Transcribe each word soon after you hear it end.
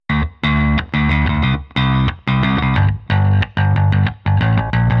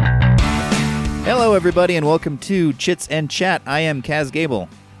Hello, everybody, and welcome to Chits and Chat. I am Kaz Gable.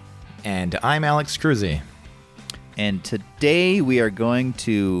 And I'm Alex Cruzy. And today we are going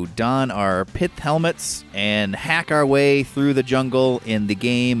to don our pith helmets and hack our way through the jungle in the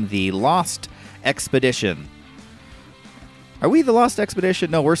game The Lost Expedition. Are we the Lost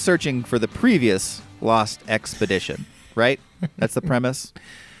Expedition? No, we're searching for the previous Lost Expedition, right? That's the premise?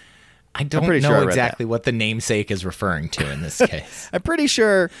 I don't know exactly what the namesake is referring to in this case. I'm pretty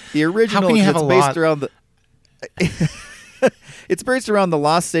sure the original is based around the it's based around the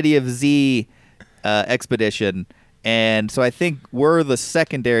Lost City of Z expedition, and so I think we're the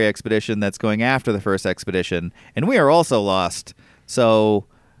secondary expedition that's going after the first expedition, and we are also lost. So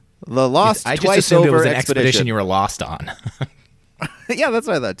the Lost I just twice assumed over it was an expedition you were lost on. Yeah, that's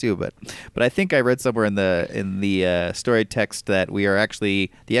what I thought too. But I think I read somewhere in the story text that we are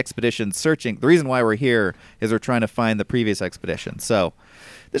actually the expedition searching. The reason why we're here is we're trying to find the previous expedition. So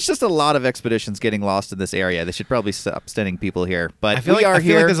there's just a lot of expeditions getting lost in this area. They should probably stop sending people here. But I feel like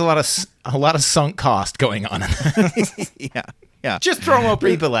there's a lot of sunk cost going on. Yeah. Just throw more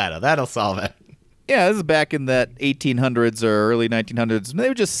people at it. That'll solve it. Yeah, this is back in that 1800s or early 1900s. They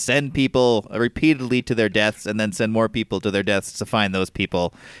would just send people repeatedly to their deaths and then send more people to their deaths to find those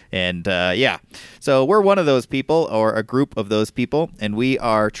people. And so we're one of those people, or a group of those people, and we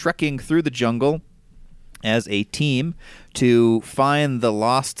are trekking through the jungle as a team to find the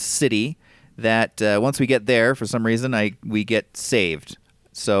lost city that once we get there, for some reason, we get saved.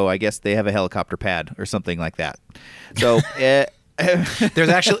 So I guess they have a helicopter pad or something like that. So...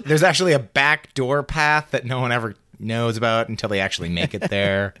 there's actually a back door path that no one ever knows about until they actually make it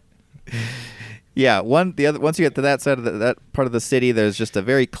there. Yeah, once you get to that side of that part of the city, there's just a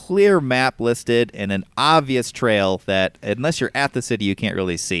very clear map listed and an obvious trail that, unless you're at the city, you can't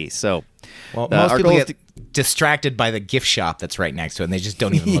really see. So, most people get distracted by the gift shop that's right next to it, and they just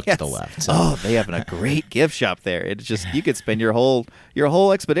don't even look to the left. So. Oh, they have a great gift shop there. It's just you could spend your whole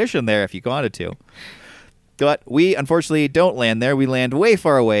expedition there if you wanted to. But we, unfortunately, don't land there. We land way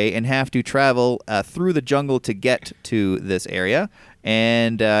far away and have to travel through the jungle to get to this area.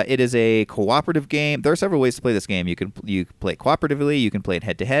 And it is a cooperative game. There are several ways to play this game. You can play it cooperatively. You can play it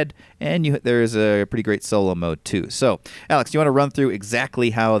head-to-head. And there's a pretty great solo mode, too. So, Alex, do you want to run through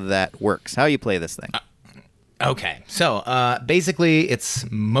exactly how that works, how you play this thing? Okay. So, basically, it's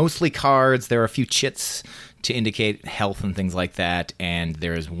mostly cards. There are a few chits to indicate health and things like that. And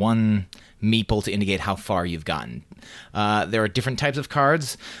there's one meeple to indicate how far you've gotten. There are different types of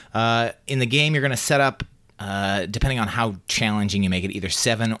cards. In the game, you're going to set up, depending on how challenging you make it, either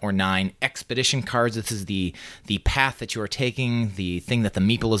 7 or 9 expedition cards. This is the path that you are taking, the thing that the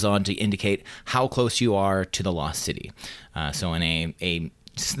meeple is on to indicate how close you are to the lost city. So in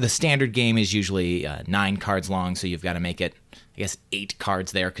the standard game is usually 9 cards long, so you've got to make it, I guess, 8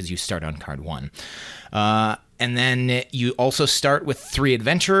 cards there because you start on card 1. And then you also start with 3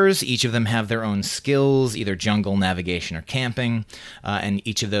 adventurers. Each of them have their own skills, either jungle, navigation, or camping. And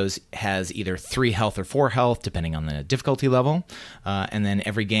each of those has either 3 health or 4 health, depending on the difficulty level. And then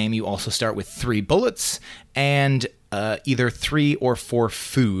every game you also start with 3 bullets and either 3 or 4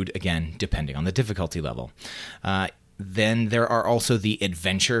 food, again, depending on the difficulty level. Then there are also the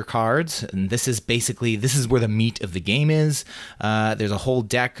adventure cards, and this is where the meat of the game is. There's a whole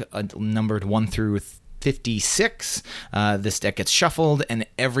deck numbered 1 through 56. This deck gets shuffled, and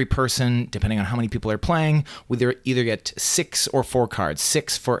every person, depending on how many people are playing, will either get 6 or 4 cards.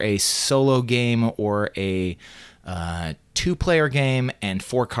 6 for a solo game or a 2-player game, and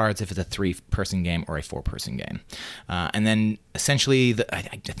 4 cards if it's a 3-person game or a 4-person game. And then essentially, I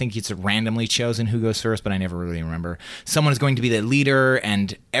think it's randomly chosen who goes first, but I never really remember. Someone is going to be the leader,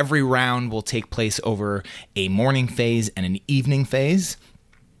 and every round will take place over a morning phase and an evening phase.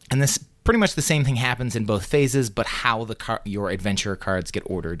 And this pretty much the same thing happens in both phases, but how your adventure cards get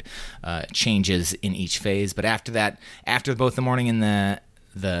ordered changes in each phase. But after that, after both the morning and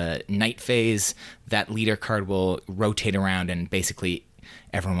the night phase, that leader card will rotate around, and basically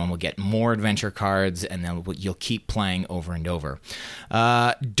everyone will get more adventure cards, and then you'll keep playing over and over.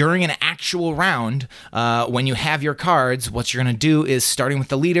 During an actual round, when you have your cards, what you're going to do is, starting with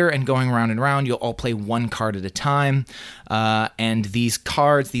the leader and going round and round, you'll all play 1 card at a time. And these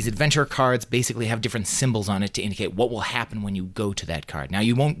cards, these adventure cards, basically have different symbols on it to indicate what will happen when you go to that card. Now,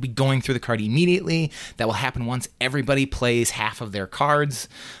 you won't be going through the card immediately. That will happen once everybody plays half of their cards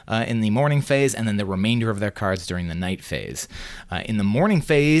in the morning phase, and then the remainder of their cards during the night phase. In the morning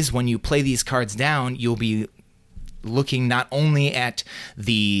phase, when you play these cards down, you'll be looking not only at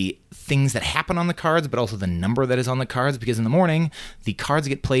the things that happen on the cards, but also the number that is on the cards, because in the morning, the cards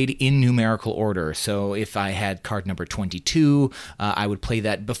get played in numerical order. So if I had card number 22, I would play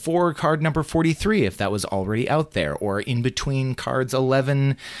that before card number 43 if that was already out there, or in between cards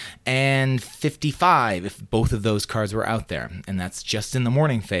 11 and 55 if both of those cards were out there. And that's just in the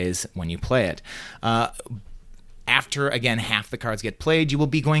morning phase when you play it. After, again, half the cards get played, you will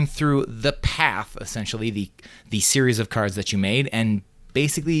be going through the path, essentially the series of cards that you made, and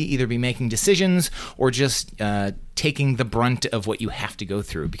basically either be making decisions or just taking the brunt of what you have to go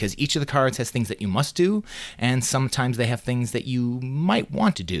through, because each of the cards has things that you must do, and sometimes they have things that you might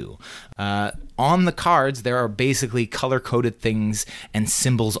want to do. On the cards, there are basically color-coded things and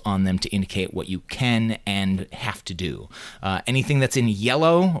symbols on them to indicate what you can and have to do. Anything that's in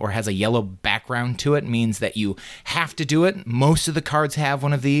yellow or has a yellow background to it means that you have to do it. Most of the cards have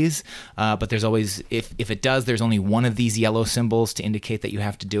one of these, but there's always, if it does, there's only one of these yellow symbols to indicate that you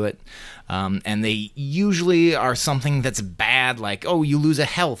have to do it. And they usually are something that's bad, like, oh, you lose a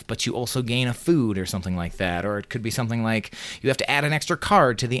health, but you also gain a food or something like that. Or it could be something like you have to add an extra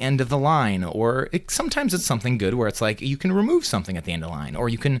card to the end of the line. Or sometimes it's something good where it's like you can remove something at the end of the line, or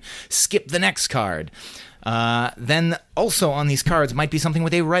you can skip the next card. Then also on these cards might be something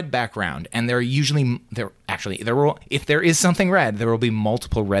with a red background, and if there is something red, there will be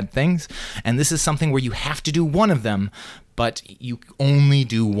multiple red things, and this is something where you have to do one of them, but you only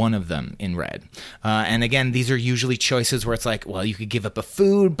do one of them in red. And again, these are usually choices where it's like, well, you could give up a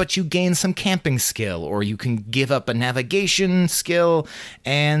food, but you gain some camping skill, or you can give up a navigation skill,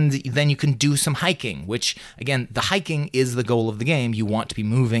 and then you can do some hiking, which, again, the hiking is the goal of the game. You want to be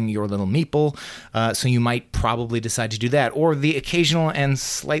moving your little meeple, so you might probably decide to do that. Or the occasional and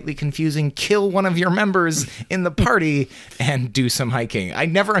slightly confusing kill one of your members in the party and do some hiking. I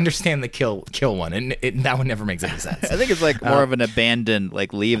never understand the kill one, and that one never makes any sense. I think it's like more of an abandoned,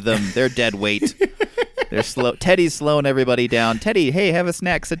 like, leave them, they're dead weight. They're slow. Teddy's slowing everybody down. Teddy, hey, have a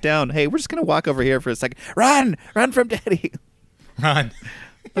snack, sit down. Hey, we're just going to walk over here for a second. Run from Teddy. Run.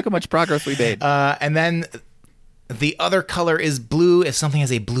 Look how much progress we made. And then the other color is blue. If something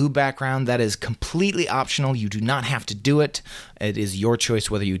has a blue background, that is completely optional. You do not have to do it. It is your choice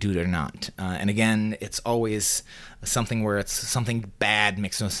whether you do it or not. And again, it's always something where it's something bad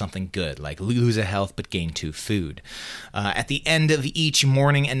mixed with something good, like lose a health but gain 2 food. At the end of each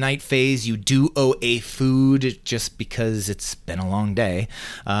morning and night phase, you do owe a food just because it's been a long day.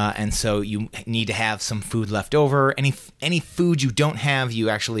 And so you need to have some food left over. Any food you don't have,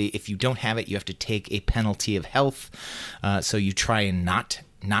 if you don't have it, you have to take a penalty of health. So you try and not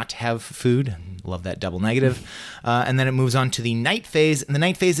have food. Love that double negative. And then it moves on to the night phase. And the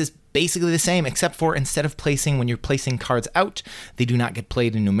night phase is basically the same, except for when you're placing cards out, they do not get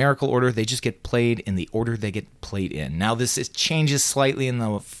played in numerical order. They just get played in the order they get played in. Now, this changes slightly in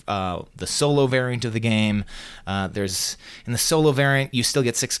the solo variant of the game. In the solo variant, you still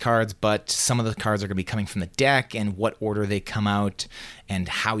get 6 cards, but some of the cards are going to be coming from the deck, and what order they come out and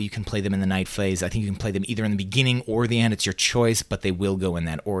how you can play them in the night phase. I think you can play them either in the beginning or the end. It's your choice, but they will go in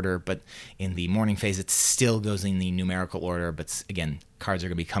that order. But in the morning phase, it still goes in the numerical order, but again, cards are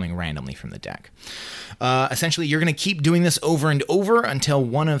going to be coming randomly from the deck. Essentially, you're going to keep doing this over and over until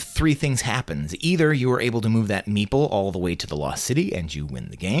one of 3 things happens. Either you are able to move that meeple all the way to the Lost City and you win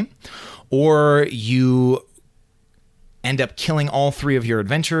the game, or you end up killing all 3 of your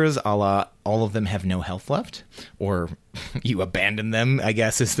adventurers, a la all of them have no health left, or you abandon them, I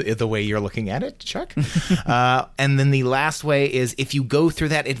guess is the way you're looking at it, Chuck. And then the last way is if you go through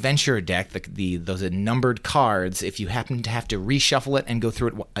that adventure deck, those numbered cards, if you happen to have to reshuffle it and go through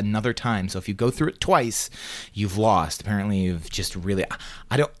it another time. So if you go through it twice, you've lost. Apparently you've just really...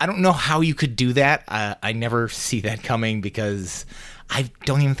 I don't know how you could do that. I never see that coming because... I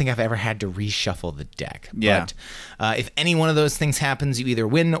don't even think I've ever had to reshuffle the deck. Yeah. But if any one of those things happens, you either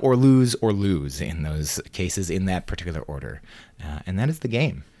win or lose in those cases in that particular order. And that is the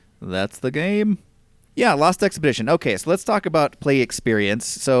game. That's the game. Yeah, Lost Expedition. Okay, so let's talk about play experience.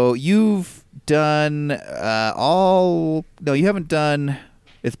 So you've done No, you haven't done...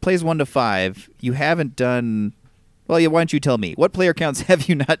 It plays 1 to 5. You haven't done... Well, yeah, why don't you tell me? What player counts have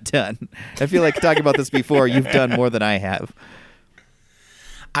you not done? I feel like talking about this before, you've done more than I have.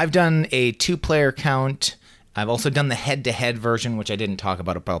 I've done a 2-player count. I've also done the head-to-head version, which I didn't talk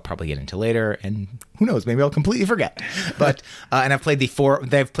about, but I'll probably get into later. And who knows? Maybe I'll completely forget. But and I've played the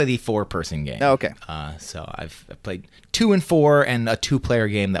 4-person game. Oh, okay. So I've played 2 and 4, and a 2-player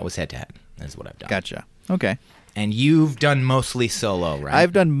game that was head-to-head. Is what I've done. Gotcha. Okay. And you've done mostly solo, right?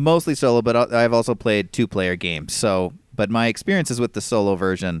 I've done mostly solo, but I've also played 2-player games. But my experience is with the solo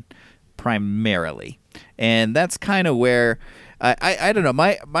version primarily, and that's kind of where. I don't know.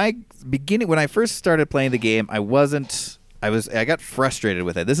 My beginning when I first started playing the game, I got frustrated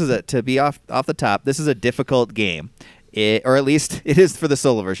with it. This is to be off the top. This is a difficult game. Or at least it is for the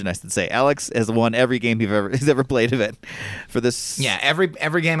solo version, I should say. Alex has won every game he's ever played of it. For this, yeah,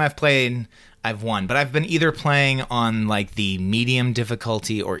 every game I've played, I've won. But I've been either playing on like the medium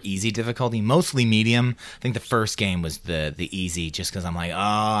difficulty or easy difficulty. Mostly medium. I think the first game was the easy, just because I'm like, oh,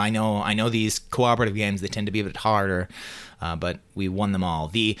 I know these cooperative games, they tend to be a bit harder. But we won them all.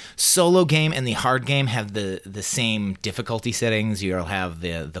 The solo game and the hard game have the same difficulty settings. You'll have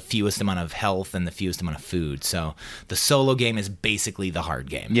the fewest amount of health and the fewest amount of food. So the solo game is basically the hard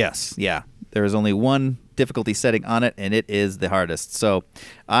game. Yes, yeah. There is only one difficulty setting on it, and it is the hardest. So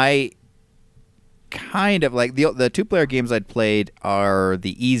I kind of like the 2-player games I'd played are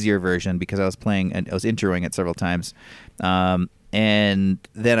the easier version because I was playing and I was introing it several times. And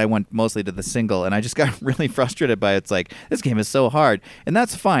then I went mostly to the single, and I just got really frustrated by it. It's like, this game is so hard. And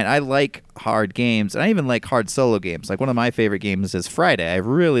that's fine. I like hard games, and I even like hard solo games. Like, one of my favorite games is Friday. I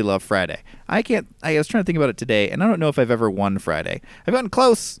really love Friday. I was trying to think about it today, and I don't know if I've ever won Friday. I've gotten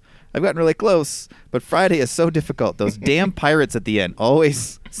close. I've gotten really close, but Friday is so difficult. Those damn pirates at the end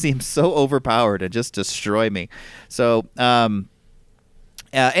always seem so overpowered and just destroy me. So,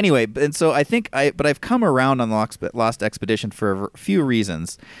 anyway, and so I think I've come around on the Lost Expedition for a few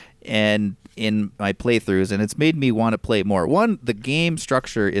reasons, and in my playthroughs, and it's made me want to play more. One, the game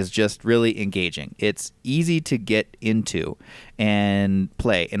structure is just really engaging. It's easy to get into and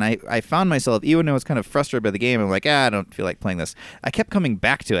play, and I found myself, even though I was kind of frustrated by the game, I'm like, I don't feel like playing this. I kept coming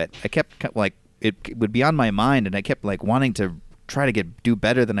back to it. I kept like it would be on my mind, and I kept like wanting to try to do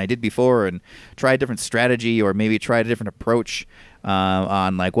better than I did before, and try a different strategy, or maybe try a different approach.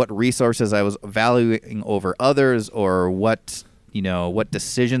 On like what resources I was valuing over others, or what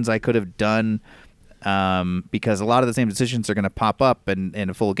decisions I could have done, because a lot of the same decisions are going to pop up in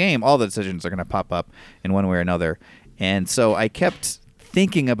a full game. All the decisions are going to pop up in one way or another, and so I kept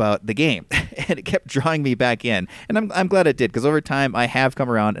thinking about the game, and it kept drawing me back in, and I'm glad it did, because over time I have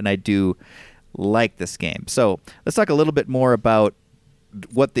come around and I do like this game. So let's talk a little bit more about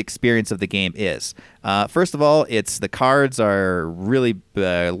what the experience of the game is. First of all, the cards are really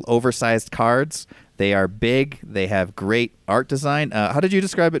oversized cards. They are big. They have great art design. How did you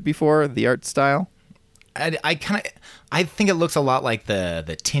describe it before, the art style? I think it looks a lot like the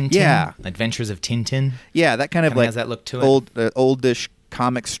Tintin, Adventures of Tintin. Yeah, that kind of like has that look to it. Oldish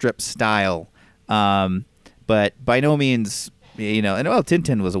comic strip style, but by no means.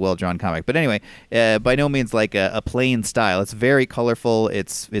 Tintin was a well-drawn comic, but anyway, by no means like a plain style. It's very colorful.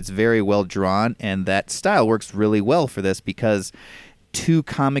 It's very well-drawn, and that style works really well for this because too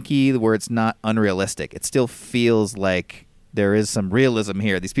comic-y where it's not unrealistic. It still feels like there is some realism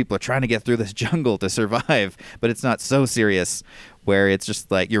here. These people are trying to get through this jungle to survive, but it's not so serious where it's just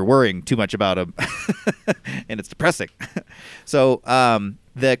like you're worrying too much about them, and it's depressing. So,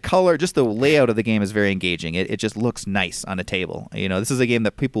 the color, just the layout of the game is very engaging. It just looks nice on a table. This is a game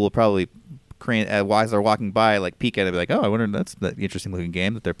that people will probably, while they're walking by, like peek at it and be like, oh, I wonder, that's the interesting looking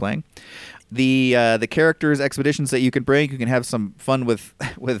game that they're playing. The characters, expeditions that you can have some fun with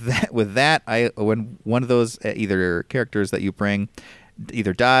that. When one of those either characters that you bring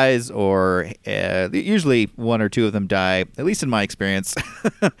either dies, or usually one or two of them die, at least in my experience.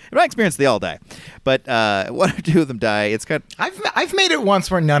 In my experience, they all die, but one or two of them die. It's kind of, I've made it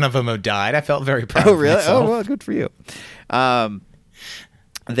once where none of them have died. I felt very proud. Oh, really? Of myself. Oh, well, good for you.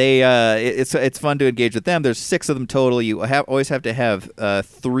 It's fun to engage with them. There's 6 of them total. You always have to have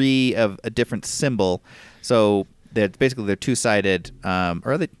 3 of a different symbol. So they're 2-sided. Or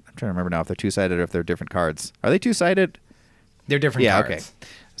are they? I'm trying to remember now if they're 2-sided or if they're different cards. Are they 2-sided? They're different cards. Yeah, okay.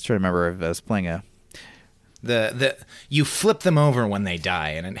 I was trying to remember if I was playing a... You flip them over when they die,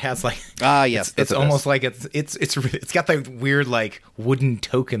 and it has like yes, it's almost like it's got that weird like wooden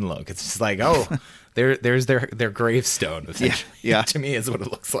token look. It's just like, oh, there's their gravestone. Essentially. Yeah. To me is what it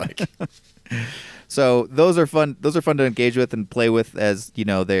looks like. So those are fun. Those are fun to engage with and play with, as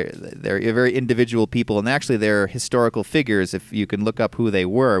they're very individual people, and actually they're historical figures. If you can look up who they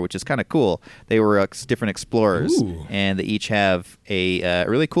were, which is kind of cool. They were different explorers, and they each have a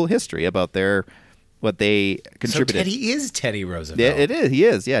really cool history about what they contributed. So Teddy is Teddy Roosevelt. Yeah, it is. He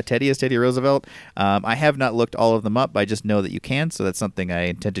is. Yeah, Teddy is Teddy Roosevelt. I have not looked all of them up. I just know that you can, so that's something I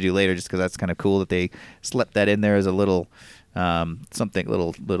intend to do later, just because that's kind of cool that they slept that in there as a little something,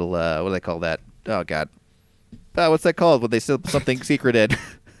 little what do they call that? Oh, God. What's that called when they slip something secret in?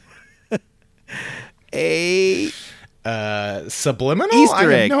 Subliminal?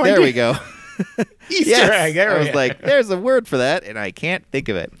 Easter egg. No there idea. we go. Easter egg. I was like, there's a word for that, and I can't think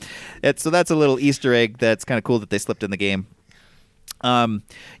of it. So that's a little Easter egg that's kind of cool that they slipped in the game.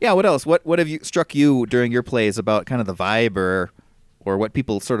 Yeah. What else? What have you struck you during your plays about kind of the vibe or what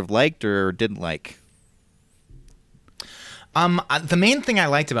people sort of liked or didn't like? The main thing I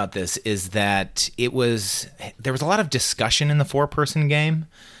liked about this is that there was a lot of discussion in the 4-person game.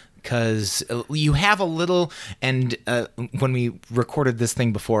 Because you have a little, and when we recorded this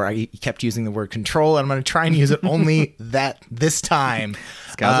thing before, I kept using the word control, and I'm going to try and use it only this time.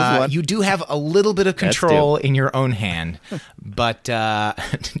 You do have a little bit of control in your own hand, but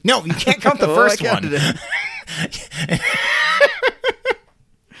no, you can't count the first one.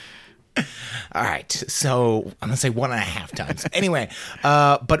 All right, so I'm gonna say 1.5 times. Anyway,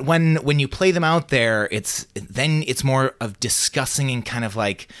 but when you play them out there, it's more of discussing and kind of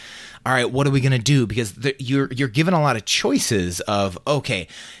like, all right, what are we gonna do? Because you're given a lot of choices of, okay,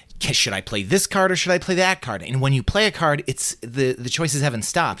 should I play this card or should I play that card? And when you play a card, it's the choices haven't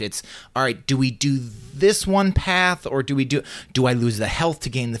stopped. It's, all right, do we do this one path, or do I lose the health to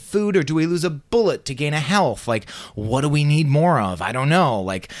gain the food, or do we lose a bullet to gain a health? Like, what do we need more of? I don't know.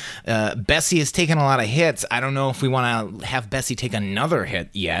 Like, Bessie has taken a lot of hits. I don't know if we want to have Bessie take another hit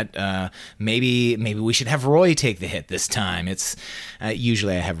yet. Maybe we should have Roy take the hit this time. It's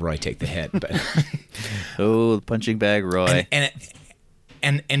usually I have Roy take the hit, but oh, the punching bag Roy.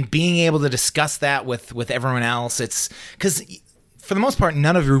 And being able to discuss that with everyone else, it's because for the most part,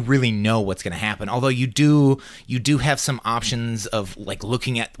 none of you really know what's going to happen. Although you do have some options of like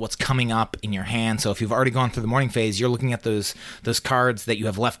looking at what's coming up in your hand. So if you've already gone through the morning phase, you're looking at those cards that you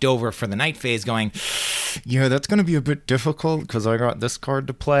have left over for the night phase, going, yeah, that's going to be a bit difficult because I got this card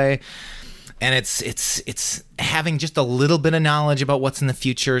to play. And it's having just a little bit of knowledge about what's in the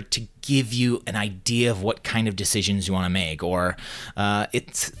future to give you an idea of what kind of decisions you want to make. Or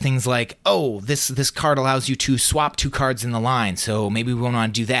it's things like, oh, this card allows you to swap 2 cards in the line, so maybe we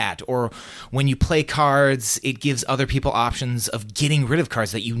want to do that. Or when you play cards, it gives other people options of getting rid of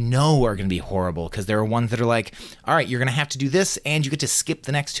cards that you know are going to be horrible, because there are ones that are like, all right, you're going to have to do this, and you get to skip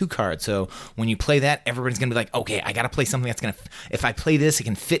the next 2 cards. So when you play that, everybody's going to be like, okay, I got to play something that's going to, if I play this, it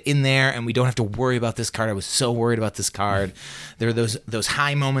can fit in there, and we don't have to worry about this card. I was so worried about this card. There are those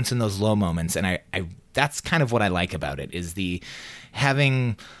high moments and those low moments, and I that's kind of what I like about it, is the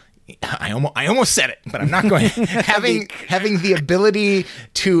having, I almost said it, but I'm not going, having the ability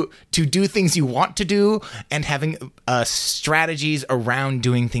to do things you want to do, and having strategies around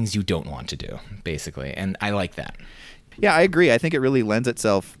doing things you don't want to do, basically. And I like that. Yeah, I agree. I think it really lends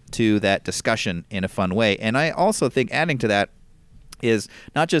itself to that discussion in a fun way. And I also think adding to that is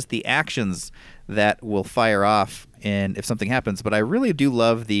not just the actions that will fire off and if something happens, but I really do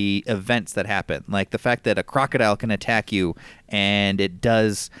love the events that happen, like the fact that a crocodile can attack you and it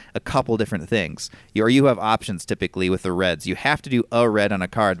does a couple different things. You have options typically with the reds. You have to do a red on a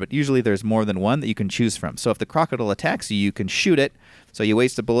card, but usually there's more than one that you can choose from. So if the crocodile attacks you, you can shoot it, so you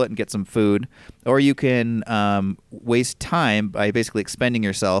waste a bullet and get some food, or you can waste time by basically expending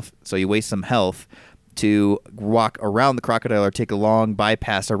yourself, so you waste some health to walk around the crocodile or take a long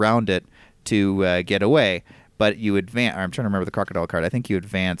bypass around it to get away. But you advance. I'm trying to remember the crocodile card. I think you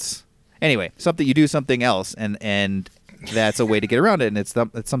advance. Anyway, you do something else, and that's a way to get around it, and it's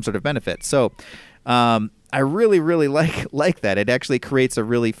some sort of benefit. So I really, really like that. It actually creates a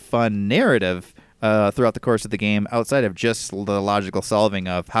really fun narrative throughout the course of the game, outside of just the logical solving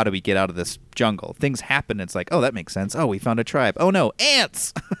of how do we get out of this jungle. Things happen. It's like, oh, that makes sense. Oh, we found a tribe. Oh no,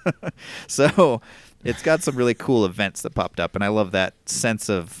 ants. So it's got some really cool events that popped up, and I love that sense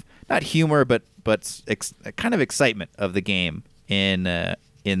of not humor, but kind of excitement of the game in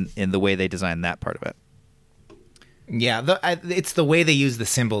the way they designed that part of it. Yeah, it's the way they use the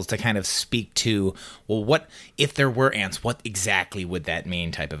symbols to kind of speak to, well, what if there were ants? What exactly would that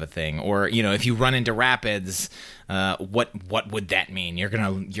mean, type of a thing? Or, if you run into rapids, what would that mean? You're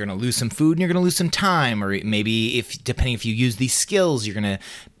gonna lose some food and you're gonna lose some time, or maybe depending if you use these skills, you're gonna,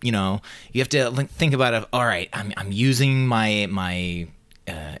 you have to think about it. All right, I'm using my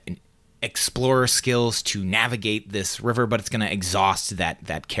explorer skills to navigate this river, but it's going to exhaust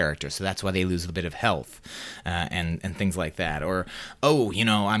that character, so that's why they lose a bit of health and things like that. Or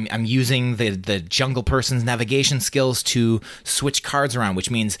I'm using the jungle person's navigation skills to switch cards around, which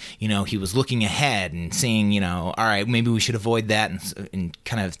means he was looking ahead and seeing all right, maybe we should avoid that and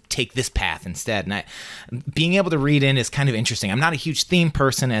kind of take this path instead. And being able to read in is kind of interesting. I'm not a huge theme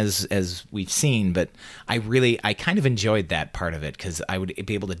person as we've seen, but I kind of enjoyed that part of it, because I would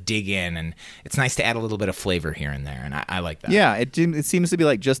be able to dig in. And it's nice to add a little bit of flavor here and there, and I like that. Yeah, it seems to be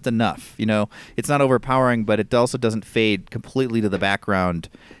like just enough. It's not overpowering, but it also doesn't fade completely to the background,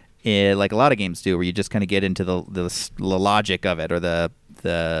 like a lot of games do, where you just kind of get into the logic of it, or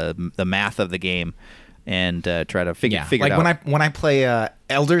the math of the game. and try to figure like it out. When I play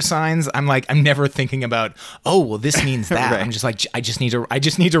Elder Signs, I'm never thinking about, oh well, this means that. Right. I'm just like, I just need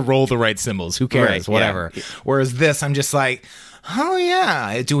to roll the right symbols. Who cares? Right, Whatever. yeah. Whereas this, I'm just like, oh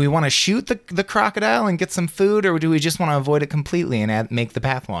yeah, do we want to shoot the crocodile and get some food, or do we just want to avoid it completely and make the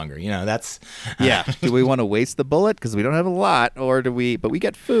path longer? That's Yeah. Do we want to waste the bullet because we don't have a lot, or do we? But we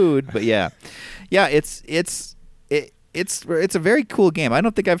get food. But yeah, it's a very cool game. I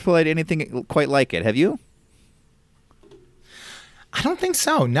don't think I've played anything quite like it. Have you? I don't think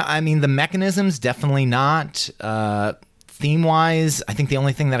so. No, I mean the mechanisms definitely not. Theme wise, I think the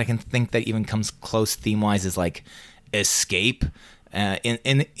only thing that I can think that even comes close theme wise is like escape.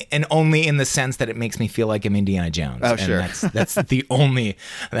 And only in the sense that it makes me feel like I'm Indiana Jones. Oh, and sure. That's the only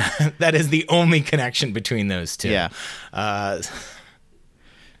that is the only connection between those two. Yeah.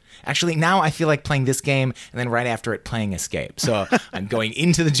 Actually, now I feel like playing this game and then right after it playing Escape. So I'm going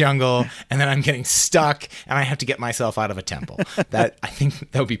into the jungle and then I'm getting stuck and I have to get myself out of a temple. I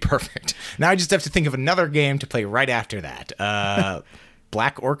think that would be perfect. Now I just have to think of another game to play right after that.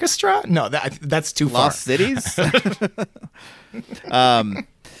 Black Orchestra? No, that's too far. Lost Cities?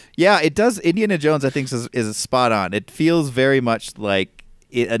 Yeah, it does. Indiana Jones, I think, is spot on. It feels very much like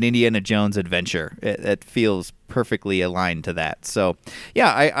an Indiana Jones adventure. It feels perfectly aligned to that. So,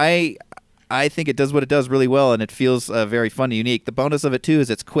 yeah, I think it does what it does really well, and it feels very fun and unique. The bonus of it, too, is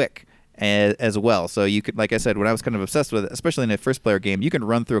it's quick as well. So you could, like I said, when I was kind of obsessed with it, especially in a first-player game, you can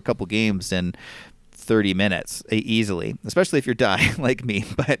run through a couple games in 30 minutes easily, especially if you're dying like me.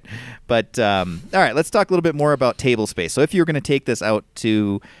 But all right, let's talk a little bit more about table space. So if you're going to take this out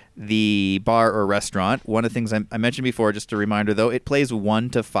to the bar or restaurant, one of the things I mentioned before, just a reminder though, it plays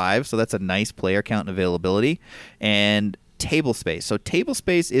 1 to 5, so that's a nice player count and availability. And table space. So table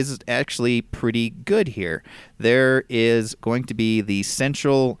space is actually pretty good here. There is going to be the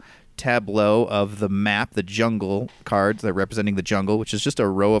central tableau of the map, the jungle cards that are representing the jungle, which is just a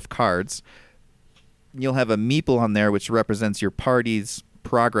row of cards. You'll have a meeple on there, which represents your party's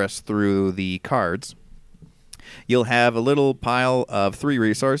progress through the cards. You'll have a little pile of 3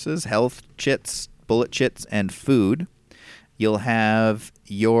 resources: health chits, bullet chits, and food. You'll have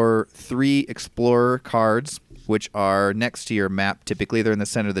your 3 explorer cards, which are next to your map. Typically, they're in the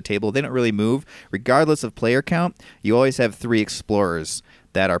center of the table. They don't really move. Regardless of player count, you always have 3 explorers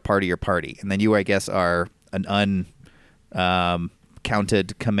that are part of your party. And then you, I guess, are an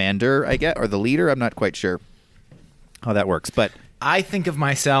counted commander, I guess, or the leader. I'm not quite sure how that works, but I think of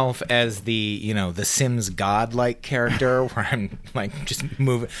myself as the Sims godlike character where I'm like just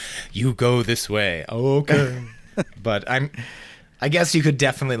moving. You go this way, okay. But I guess you could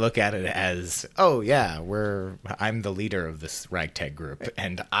definitely look at it as, oh yeah, I'm the leader of this ragtag group,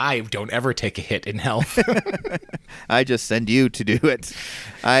 and I don't ever take a hit in health. I just send you to do it.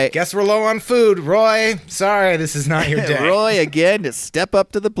 I guess we're low on food, Roy. Sorry, this is not your day. Roy, again, just step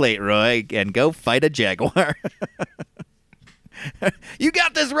up to the plate, Roy, and go fight a jaguar. You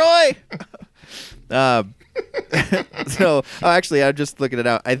got this, Roy. So, actually, I'm just looking it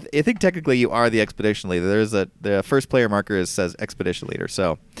out. I think technically you are the expedition leader. The first player marker says expedition leader.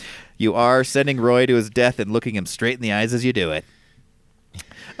 So, you are sending Roy to his death and looking him straight in the eyes as you do it.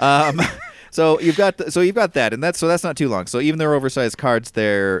 So you've got that, and that's not too long. So even though they're oversized cards,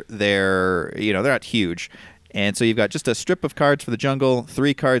 they're not huge. And so you've got just a strip of cards for the jungle,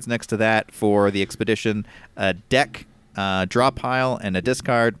 3 cards next to that for the expedition, a deck, draw pile, and a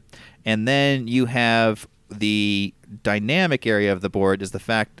discard. And then you have the dynamic area of the board is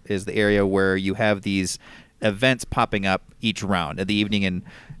the area where you have these events popping up each round at the evening and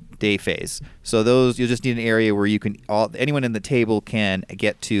day phase. So those, you'll just need an area where anyone in the table can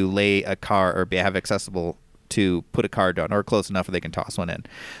get to lay a card or have accessible to put a card down, or close enough where they can toss one in.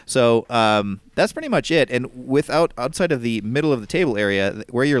 So that's pretty much it. And outside of the middle of the table area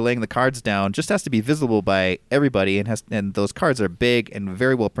where you're laying the cards down, just has to be visible by everybody, and those cards are big and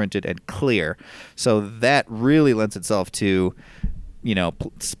very well printed and clear. So that really lends itself to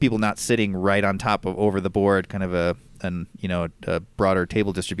people not sitting right on top of over the board, kind of a broader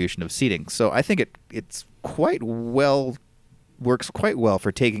table distribution of seating. So I think it's works quite well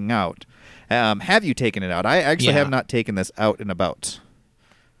for taking out. Have you taken it out? I actually have not taken this out and about.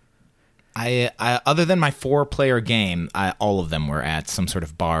 I other than my 4-player game, all of them were at some sort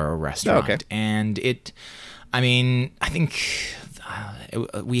of bar or restaurant. Oh, okay. And I think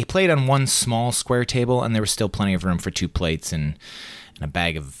we played on one small square table, and there was still plenty of room for 2 plates and a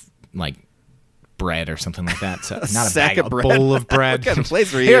bag of bread or something like that. So not a bag, a bowl of bread. What kind of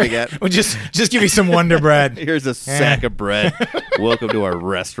place were you going to get? Well, just give me some Wonder Bread. Here's a sack of bread. Welcome to our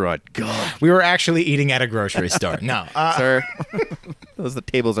restaurant. God. We were actually eating at a grocery store. No, sir, the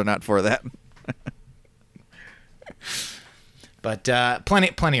tables are not for that. But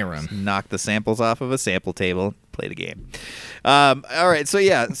plenty of room. Knock the samples off of a sample table, play the game. All right,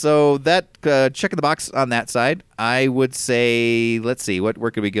 so that checking the box on that side. I would say, let's see,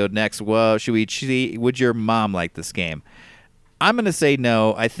 where could we go next? Well, should we see? Would your mom like this game? I'm going to say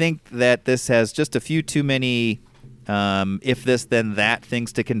no. I think that this has just a few too many if this then that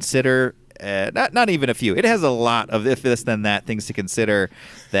things to consider. Not even a few. It has a lot of if this then that things to consider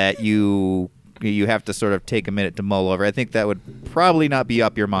that you have to sort of take a minute to mull over. I think that would probably not be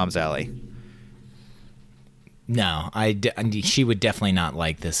up your mom's alley. No, she would definitely not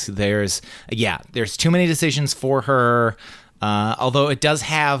like this. There's too many decisions for her. Although it does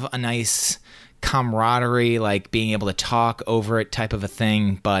have a nice camaraderie, like being able to talk over it type of a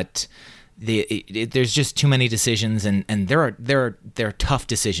thing, but there's just too many decisions, and there are tough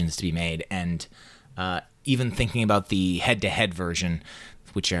decisions to be made. And even thinking about the head-to-head version,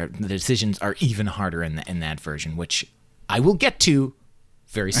 the decisions are even harder in that version, which I will get to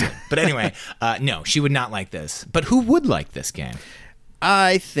very soon. But anyway, no, she would not like this. But who would like this game?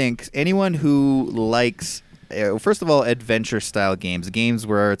 I think anyone who likes, first of all, adventure-style games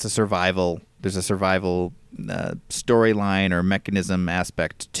where it's there's a survival storyline or mechanism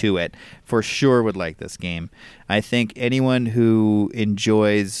aspect to it, for sure would like this game. I think anyone who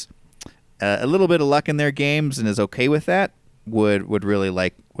enjoys a little bit of luck in their games and is okay with that would really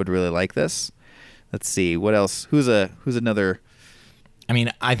like this. Let's see, what else? Who's another? I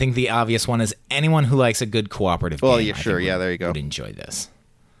mean, I think the obvious one is anyone who likes a good cooperative game. Well, yeah, sure, yeah, there you go. Would enjoy this.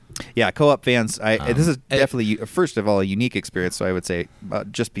 Yeah, co-op fans. This is definitely, first of all, a unique experience. So I would say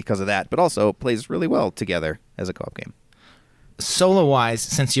just because of that, but also plays really well together as a co-op game. Solo-wise,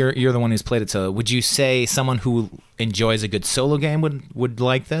 since you're the one who's played it solo, would you say someone who enjoys a good solo game would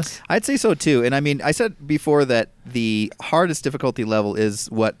like this? I'd say so too. And I mean, I said before that the hardest difficulty level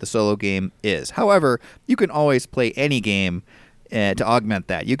is what the solo game is. However, you can always play any game to augment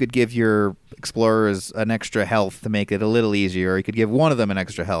that. You could give your explorers an extra health to make it a little easier, or you could give one of them an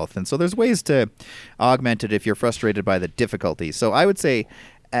extra health. And so there's ways to augment it if you're frustrated by the difficulty. So I would say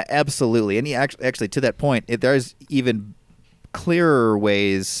absolutely. And actually, to that point, there's even clearer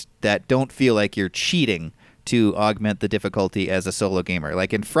ways that don't feel like you're cheating to augment the difficulty as a solo gamer.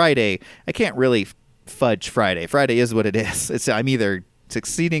 Like in Friday, I can't really fudge Friday. Friday is what it is. I'm either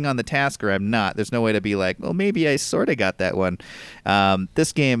succeeding on the task or I'm not. There's no way to be like, well, maybe I sort of got that one.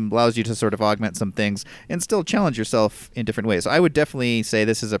 This game allows you to sort of augment some things and still challenge yourself in different ways. So I would definitely say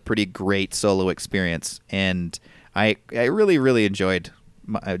this is a pretty great solo experience, and I really, really enjoyed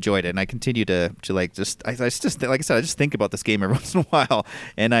it, and I continue to like just I just like I said, I just think about this game every once in a while,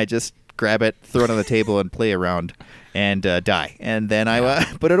 and I just grab it, throw it on the table, and play around, and die, and then I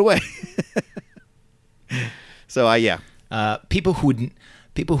put it away. So people who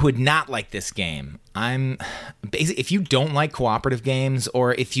would not like this game. If you don't like cooperative games,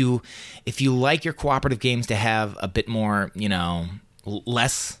 or if you like your cooperative games to have a bit more,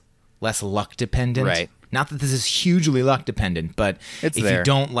 less luck dependent. Right. Not that this is hugely luck dependent, but if you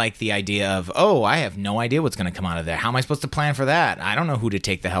don't like the idea of, I have no idea what's going to come out of there. How am I supposed to plan for that? I don't know who to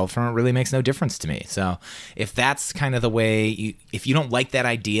take the health from. It really makes no difference to me. So if that's kind of the way, if you don't like that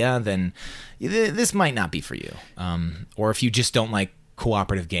idea, then this might not be for you. Or if you just don't like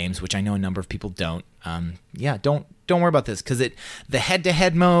cooperative games, which I know a number of people don't, don't worry about this, because the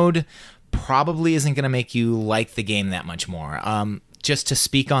head-to-head mode probably isn't going to make you like the game that much more. Just to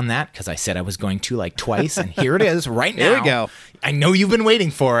speak on that, because I said I was going to like twice, and here it is right now. There we go. I know you've been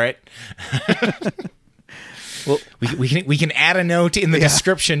waiting for it. Well, we can add a note in the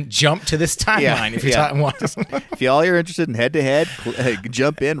description. Jump to this timeline if you're if y'all are interested in head-to-head,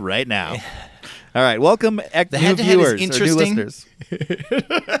 jump in right now. All right, welcome new viewers or new listeners.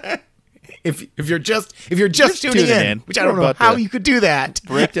 If you're just tuning in, which I don't know how you could do that.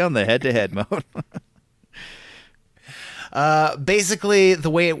 Break down the head-to-head mode. Basically, the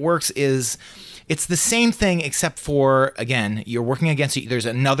way it works is it's the same thing, except for, again, you're working against it. There's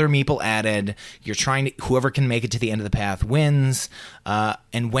another meeple added. You're trying to, whoever can make it to the end of the path wins.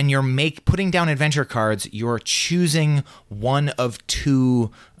 And when you're putting down adventure cards, you're choosing one of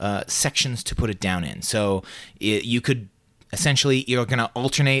two sections to put it down in. So you could essentially, you're going to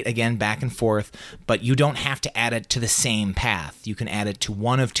alternate again back and forth, but you don't have to add it to the same path. You can add it to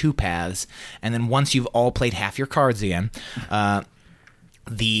one of two paths, and then once you've all played half your cards again,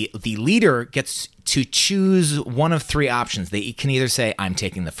 the leader gets to choose one of three options. They can either say, I'm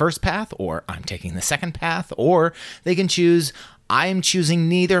taking the first path, or I'm taking the second path, or they can choose, I am choosing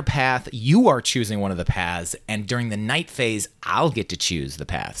neither path. You are choosing one of the paths. And during the night phase, I'll get to choose the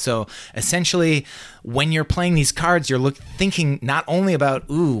path. So essentially, when you're playing these cards, you're thinking not only about,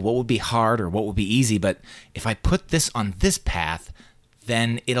 what would be hard or what would be easy, but if I put this on this path,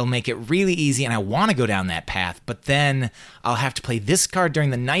 then it'll make it really easy, and I want to go down that path, but then I'll have to play this card during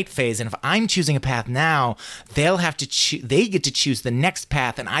the night phase, and if I'm choosing a path now, they'll have to they get to choose the next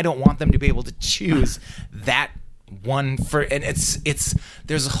path, and I don't want them to be able to choose that one and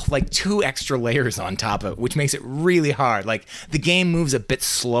there's like 2 extra layers on top of it, which makes it really hard. Like, the game moves a bit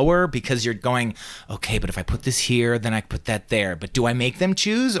slower because you're going, okay, but if I put this here, then I put that there, but do I make them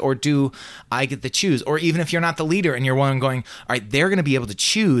choose, or do I get to choose? Or even if you're not the leader and you're one going, all right, they're going to be able to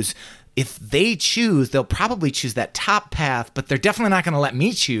choose. If they choose, they'll probably choose that top path, but they're definitely not going to let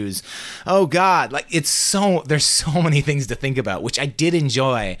me choose. Oh God, like, there's so many things to think about, which I did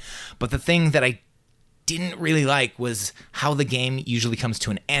enjoy, but the thing that I didn't really like was how the game usually comes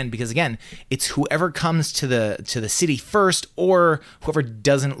to an end, because again, it's whoever comes to the city first, or whoever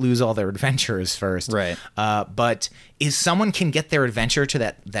doesn't lose all their adventures first. Right. But if someone can get their adventure to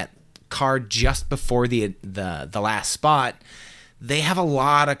that card just before the last spot, they have a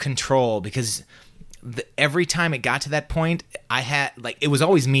lot of control, because every time it got to that point, it was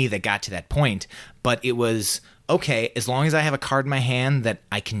always me that got to that point, but it was, okay, as long as I have a card in my hand that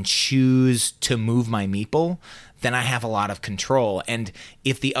I can choose to move my meeple, then I have a lot of control. And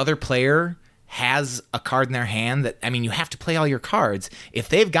if the other player has a card in their hand you have to play all your cards. If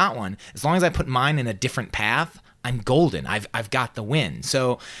they've got one, as long as I put mine in a different path, I'm golden. I've got the win.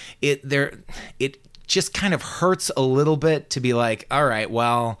 So it just kind of hurts a little bit to be like, all right,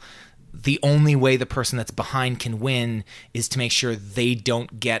 well, the only way the person that's behind can win is to make sure they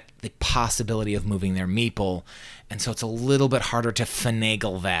don't get the possibility of moving their meeple. And so it's a little bit harder to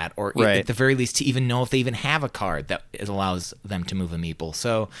finagle that, or right. At the very least to even know if they even have a card that allows them to move a meeple.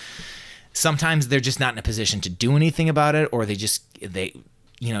 So sometimes they're just not in a position to do anything about it, or you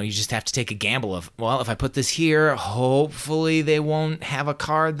just have to take a gamble of, well, if I put this here, hopefully they won't have a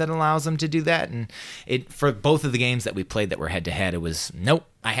card that allows them to do that. And for both of the games that we played that were head-to-head, it was, nope,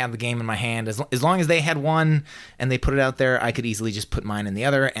 I have the game in my hand. As long as they had one and they put it out there, I could easily just put mine in the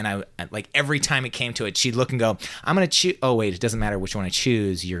other. And I every time it came to it, she'd look and go, I'm going to choose. Oh, wait, it doesn't matter which one I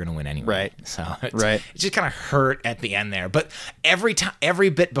choose. You're going to win anyway. Right. So right. It just kind of hurt at the end there. But every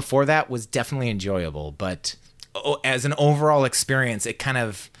bit before that was definitely enjoyable. But as an overall experience,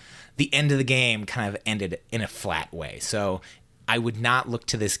 the end of the game kind of ended in a flat way. So I would not look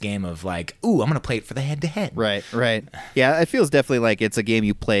to this game of like, I'm going to play it for the head-to-head. Right. Yeah, it feels definitely like it's a game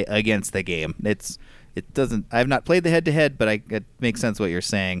you play against the game. I've not played the head-to-head, but it makes sense what you're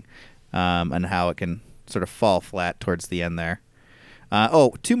saying, and how it can sort of fall flat towards the end there.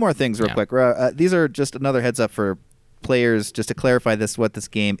 2 more things real quick. These are just another heads up for players, just to clarify what this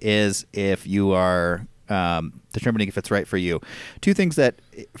game is if you are determining if it's right for you. 2 things that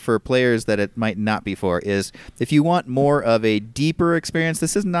for players that it might not be for is, if you want more of a deeper experience,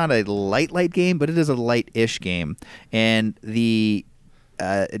 this is not a light game, but it is a light-ish game. And the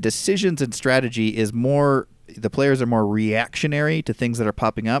decisions and strategy is more, the players are more reactionary to things that are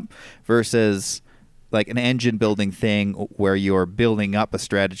popping up versus like an engine building thing where you're building up a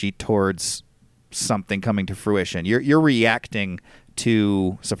strategy towards something coming to fruition. You're reacting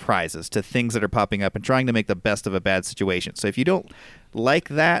to surprises, to things that are popping up, and trying to make the best of a bad situation. So if you don't like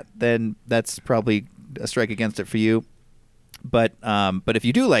that, then that's probably a strike against it for you. But if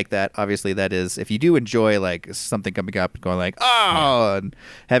you do like that, obviously that is, if you do enjoy like something coming up and going like, and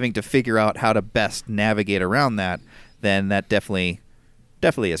having to figure out how to best navigate around that, then that definitely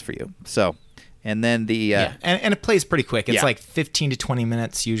is for you. So, and then the and it plays pretty quick. It's like 15 to 20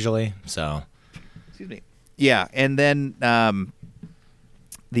 minutes usually. So, excuse me. Yeah, and then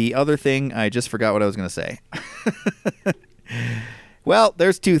the other thing, I just forgot what I was going to say. Well,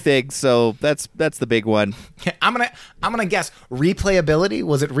 there's 2 things, so that's the big one. I'm gonna guess replayability.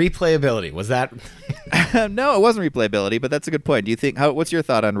 Was it replayability? Was that? No, it wasn't replayability, but that's a good point. Do you think? What's your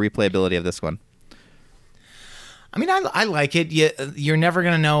thought on replayability of this one? I mean, I like it. You're never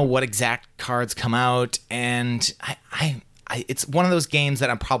gonna know what exact cards come out, and it's one of those games that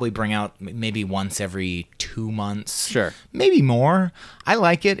I'll probably bring out maybe once every 2 months. Sure. Maybe more. I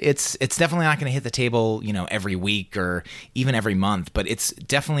like it. It's definitely not going to hit the table, every week or even every month, but it's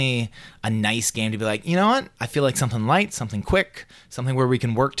definitely a nice game to be like, you know what? I feel like something light, something quick, something where we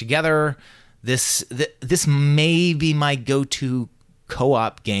can work together. This may be my go-to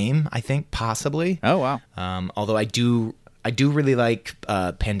co-op game, I think, possibly. Oh, wow. Although I do really like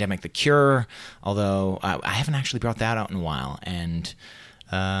Pandemic: The Cure, although I haven't actually brought that out in a while. And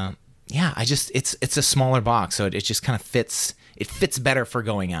it's a smaller box, so it just kind of fits it fits better for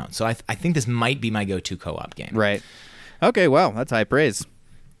going out. So I think this might be my go-to co-op game. Right. Okay, well, that's high praise.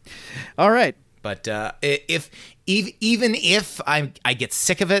 All right. But even if I get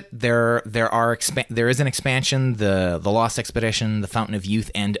sick of it, there is an expansion, the Lost Expedition, the Fountain of Youth,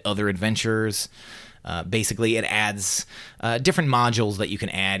 and Other Adventures. Basically, it adds different modules that you can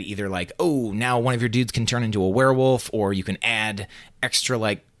add, either like, oh, now one of your dudes can turn into a werewolf, or you can add extra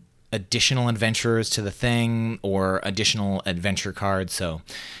like additional adventures to the thing, or additional adventure cards. So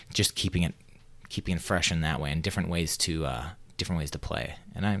just keeping it fresh in that way, and different ways to play.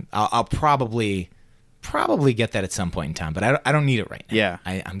 And I'll probably get that at some point in time, but I don't need it right now. Yeah.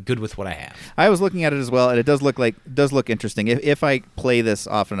 I'm good with what I have. I was looking at it as well, and it does look interesting. If I play this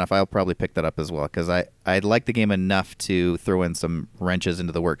often enough, I'll probably pick that up as well, because I like the game enough to throw in some wrenches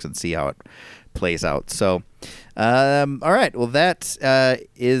into the works and see how it plays out. So, all right. Well, that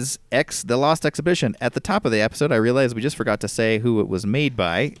is The Lost Exhibition. At the top of the episode, I realized we just forgot to say who it was made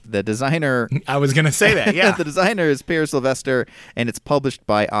by. The designer... I was going to say that, yeah. The designer is Pierre Sylvester, and it's published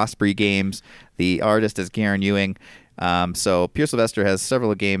by Osprey Games. The artist is Garen Ewing. So Pierre Sylvester has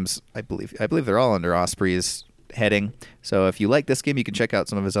several games. I believe they're all under Osprey's heading. So if you like this game, you can check out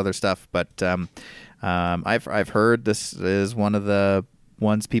some of his other stuff. But I've heard this is one of the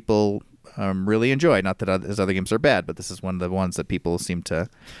ones people really enjoy. Not that his other games are bad, but this is one of the ones that people seem to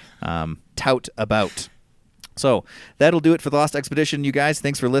tout about. So that'll do it for The Lost Expedition, you guys.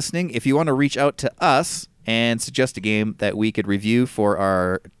 Thanks for listening. If you want to reach out to us and suggest a game that we could review for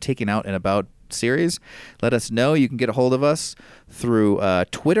our Taking Out and About series, let us know. You can get a hold of us through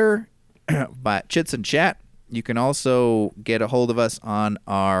Twitter by Chits and Chat. You can also get a hold of us on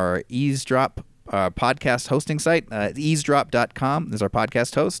our Eavesdrop podcast hosting site. Eavesdrop.com is our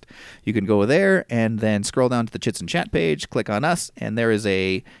podcast host. You can go there and then scroll down to the Chits and Chat page, click on us, and there is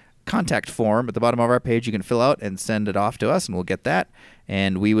a contact form at the bottom of our page you can fill out and send it off to us, and we'll get that.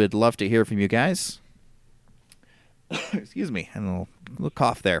 And we would love to hear from you guys. Excuse me, and a little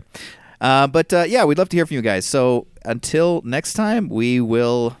cough there. But yeah, we'd love to hear from you guys. So until next time, we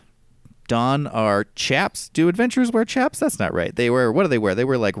will don our chaps. Do adventurers wear chaps? That's not right. What do they wear? They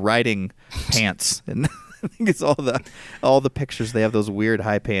wear like riding pants. And I think it's all the pictures. They have those weird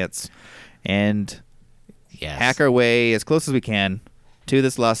high pants. And hack our way as close as we can to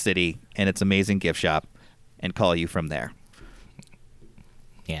this lost city and its amazing gift shop and call you from there.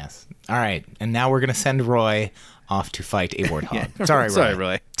 Yes. All right. And now we're going to send Roy off to fight a warthog. Yeah. Sorry,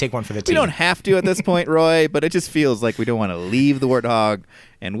 Roy. Take one for the team. We don't have to at this point, Roy, but it just feels like we don't want to leave the warthog.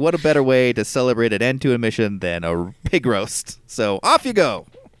 And what a better way to celebrate an end to a mission than a pig roast. So off you go.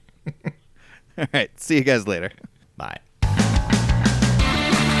 All right. See you guys later. Bye.